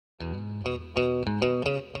Hey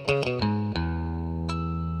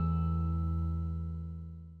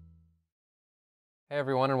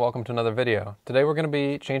everyone, and welcome to another video. Today we're going to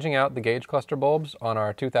be changing out the gauge cluster bulbs on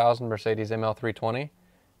our 2000 Mercedes ML320.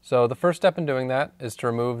 So the first step in doing that is to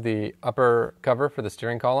remove the upper cover for the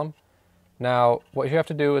steering column. Now what you have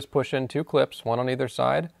to do is push in two clips, one on either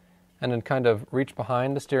side, and then kind of reach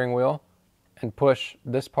behind the steering wheel and push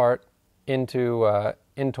this part in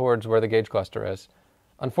towards where the gauge cluster is.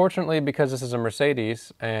 Unfortunately, because this is a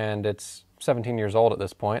Mercedes and it's 17 years old at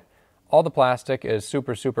this point, all the plastic is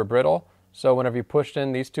super brittle. So whenever you pushed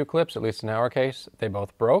in these two clips, at least in our case, they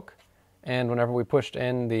both broke. And whenever we pushed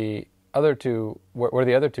in the other two, where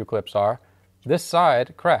the other two clips are, this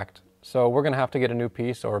side cracked. So we're going to have to get a new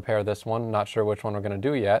piece or repair this one. Not sure which one we're going to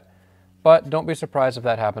do yet. But don't be surprised if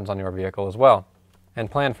that happens on your vehicle as well.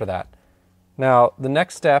 And plan for that. Now, the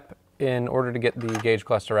next step in order to get the gauge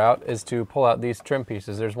cluster out is to pull out these trim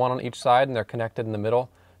pieces. There's one on each side and they're connected in the middle,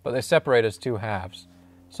 but they separate as two halves.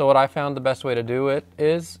 So what I found the best way to do it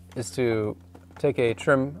is to take a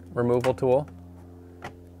trim removal tool,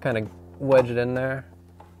 kind of wedge it in there,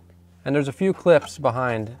 and there's a few clips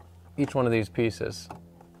behind each one of these pieces.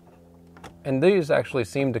 And these actually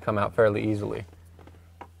seem to come out fairly easily.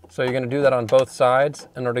 So you're going to do that on both sides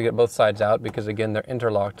in order to get both sides out because again they're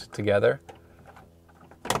interlocked together.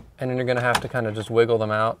 And then you're going to have to kind of just wiggle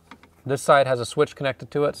them out. This side has a switch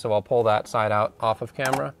connected to it, so I'll pull that side out off of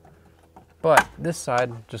camera. But this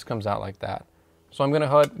side just comes out like that. So I'm going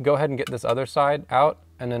to go ahead and get this other side out,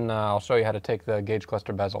 and then I'll show you how to take the gauge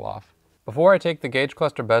cluster bezel off. Before I take the gauge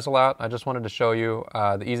cluster bezel out, I just wanted to show you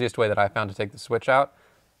the easiest way that I found to take the switch out.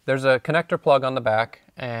 There's a connector plug on the back,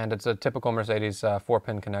 and it's a typical Mercedes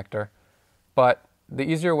 4-pin connector. But the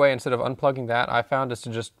easier way, instead of unplugging that, I found is to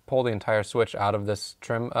just pull the entire switch out of this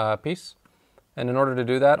trim piece. And in order to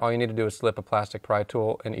do that, all you need to do is slip a plastic pry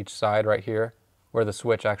tool in each side right here, where the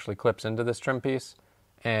switch actually clips into this trim piece,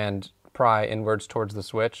 and pry inwards towards the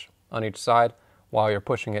switch on each side while you're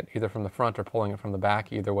pushing it either from the front or pulling it from the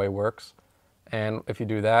back. Either way works. And if you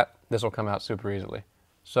do that, this will come out super easily.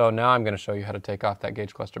 So now I'm going to show you how to take off that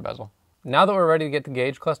gauge cluster bezel. Now that we're ready to get the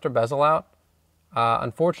gauge cluster bezel out,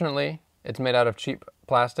 unfortunately it's made out of cheap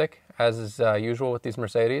plastic, as is usual with these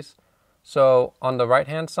Mercedes. So on the right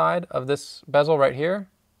hand side of this bezel right here,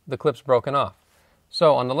 the clip's broken off.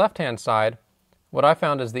 So on the left hand side, what I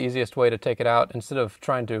found is the easiest way to take it out, instead of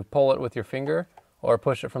trying to pull it with your finger or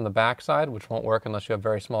push it from the back side, which won't work unless you have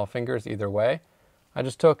very small fingers either way, I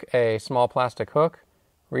just took a small plastic hook,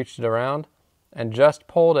 reached it around, and just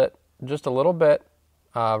pulled it just a little bit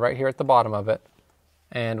right here at the bottom of it,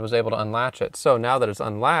 and was able to unlatch it. So now that it's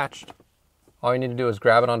unlatched, all you need to do is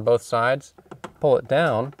grab it on both sides, pull it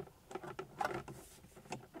down,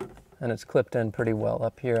 and it's clipped in pretty well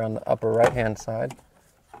up here on the upper right hand side.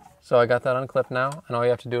 So I got that unclipped now, and all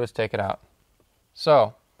you have to do is take it out.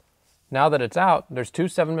 So now that it's out, there's two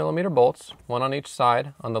 7mm bolts, one on each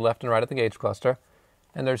side on the left and right of the gauge cluster,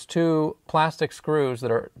 and there's two plastic screws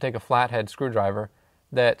that take a flathead screwdriver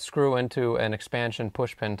that screw into an expansion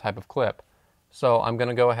push pin type of clip. So I'm going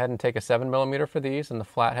to go ahead and take a 7mm for these and the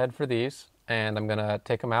flathead for these, and I'm going to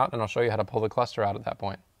take them out and I'll show you how to pull the cluster out at that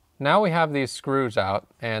point. Now we have these screws out,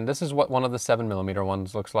 and this is what one of the 7mm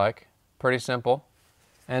ones looks like. Pretty simple.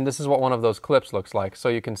 And this is what one of those clips looks like. So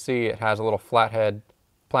you can see it has a little flathead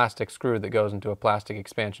plastic screw that goes into a plastic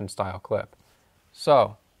expansion style clip.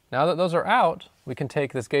 So now that those are out, we can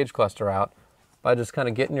take this gauge cluster out by just kind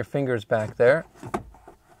of getting your fingers back there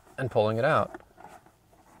and pulling it out.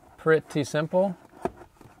 Pretty simple.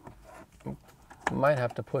 Might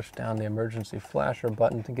have to push down the emergency flasher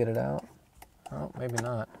button to get it out. Oh, maybe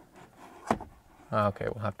not. Okay,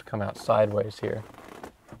 we'll have to come out sideways here.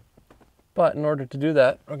 But in order to do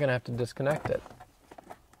that, we're going to have to disconnect it.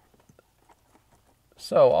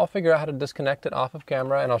 So I'll figure out how to disconnect it off of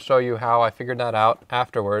camera, and I'll show you how I figured that out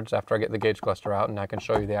afterwards, after I get the gauge cluster out, and I can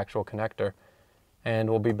show you the actual connector. And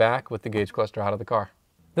we'll be back with the gauge cluster out of the car.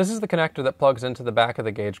 This is the connector that plugs into the back of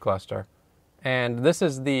the gauge cluster. And this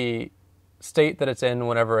is the state that it's in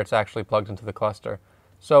whenever it's actually plugged into the cluster.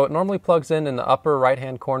 So it normally plugs in the upper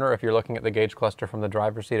right-hand corner. If you're looking at the gauge cluster from the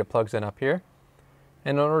driver's seat, it plugs in up here.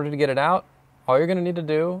 And in order to get it out, all you're going to need to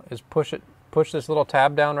do is push this little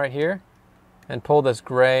tab down right here and pull this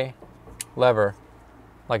gray lever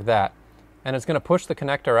like that. And it's going to push the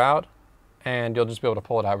connector out, and you'll just be able to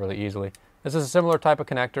pull it out really easily. This is a similar type of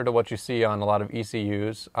connector to what you see on a lot of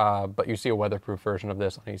ECUs, but you see a weatherproof version of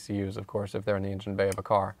this on ECUs, of course, if they're in the engine bay of a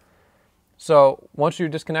car. So once you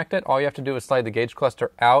disconnect it, all you have to do is slide the gauge cluster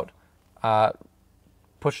out,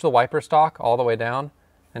 push the wiper stalk all the way down,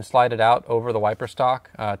 and slide it out over the wiper stalk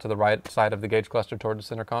to the right side of the gauge cluster toward the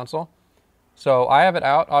center console. So I have it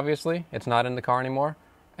out, obviously. It's not in the car anymore,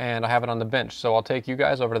 and I have it on the bench. So I'll take you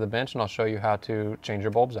guys over to the bench and I'll show you how to change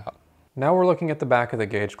your bulbs out. Now we're looking at the back of the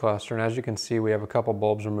gauge cluster, and as you can see, we have a couple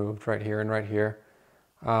bulbs removed right here and right here.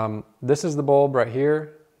 This is the bulb right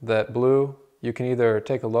here, that blue. You can either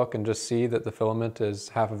take a look and just see that the filament is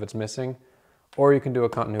half of it's missing, or you can do a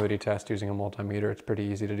continuity test using a multimeter. It's pretty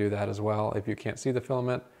easy to do that as well if you can't see the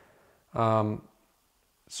filament.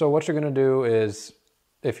 So what you're going to do is,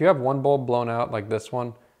 if you have one bulb blown out like this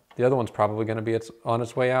one, the other one's probably going to be on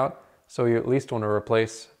its way out. So you at least want to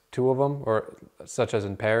replace two of them, or such as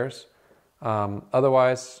in pairs.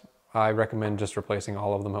 Otherwise, I recommend just replacing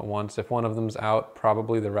all of them at once. If one of them's out,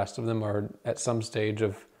 probably the rest of them are at some stage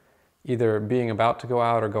of either being about to go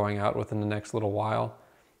out or going out within the next little while.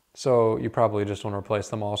 So you probably just want to replace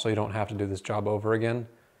them all so you don't have to do this job over again.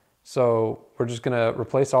 So we're just going to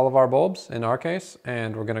replace all of our bulbs in our case,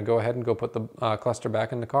 and we're going to go ahead and go put the cluster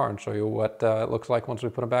back in the car and show you what it looks like once we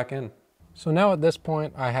put it back in. So now at this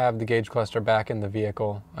point, I have the gauge cluster back in the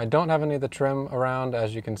vehicle. I don't have any of the trim around,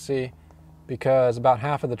 as you can see, because about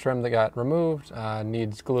half of the trim that got removed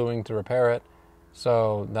needs gluing to repair it.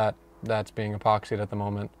 So that's being epoxied at the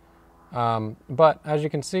moment. But as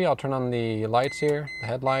you can see, I'll turn on the lights here, the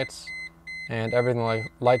headlights, and everything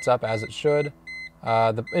lights up as it should.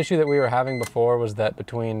 The issue that we were having before was that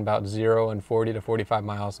between about 0 and 40 to 45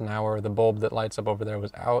 miles an hour, the bulb that lights up over there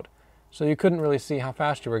was out. So you couldn't really see how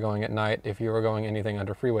fast you were going at night if you were going anything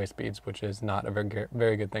under freeway speeds, which is not a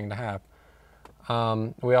very good thing to have.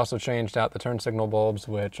 We also changed out the turn signal bulbs,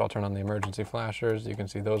 which I'll turn on the emergency flashers. You can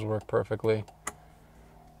see those work perfectly.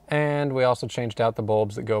 And we also changed out the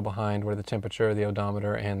bulbs that go behind where the temperature, the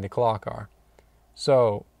odometer, and the clock are.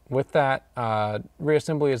 So with that,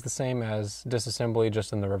 reassembly is the same as disassembly,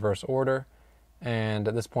 just in the reverse order. And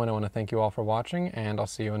at this point, I want to thank you all for watching, and I'll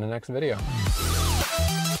see you in the next video.